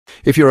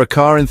If you're a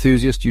car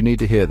enthusiast, you need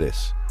to hear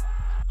this.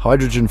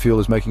 Hydrogen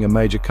fuel is making a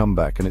major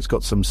comeback, and it's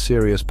got some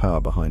serious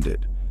power behind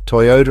it.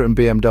 Toyota and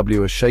BMW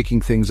are shaking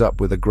things up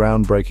with a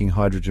groundbreaking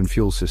hydrogen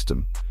fuel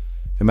system.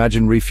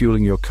 Imagine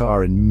refueling your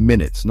car in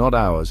minutes, not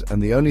hours,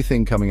 and the only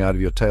thing coming out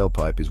of your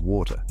tailpipe is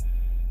water.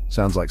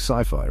 Sounds like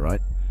sci-fi,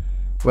 right?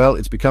 Well,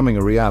 it's becoming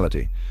a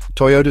reality.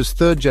 Toyota's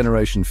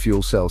third-generation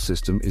fuel cell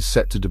system is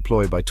set to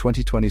deploy by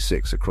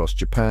 2026 across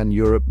Japan,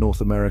 Europe, North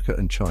America,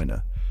 and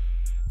China.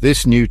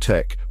 This new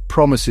tech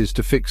promises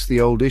to fix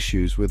the old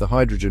issues with a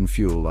hydrogen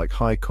fuel, like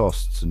high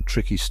costs and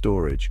tricky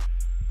storage.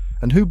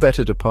 And who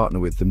better to partner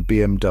with than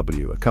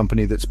BMW, a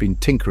company that's been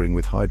tinkering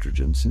with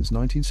hydrogen since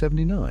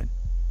 1979?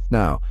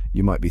 Now,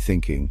 you might be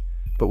thinking,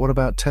 but what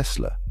about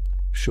Tesla?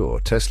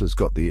 Sure, Tesla's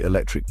got the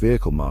electric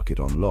vehicle market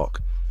on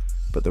lock,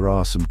 but there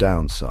are some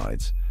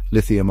downsides.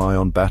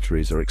 Lithium-ion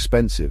batteries are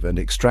expensive, and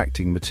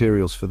extracting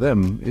materials for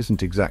them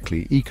isn't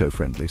exactly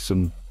eco-friendly.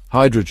 Some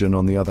hydrogen,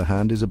 on the other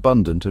hand, is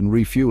abundant, and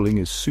refueling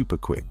is super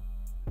quick.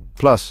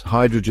 Plus,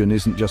 hydrogen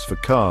isn't just for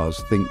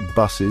cars. Think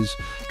buses,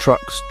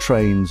 trucks,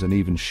 trains, and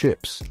even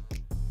ships.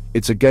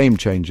 It's a game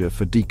changer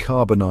for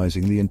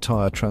decarbonizing the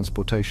entire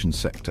transportation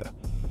sector.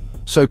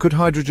 So could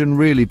hydrogen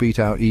really beat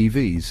out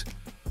EVs?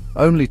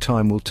 Only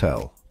time will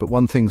tell. But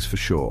one thing's for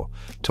sure,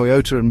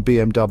 Toyota and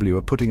BMW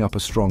are putting up a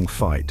strong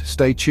fight.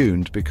 Stay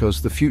tuned,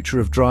 because the future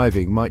of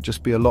driving might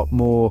just be a lot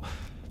more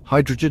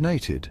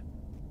hydrogenated.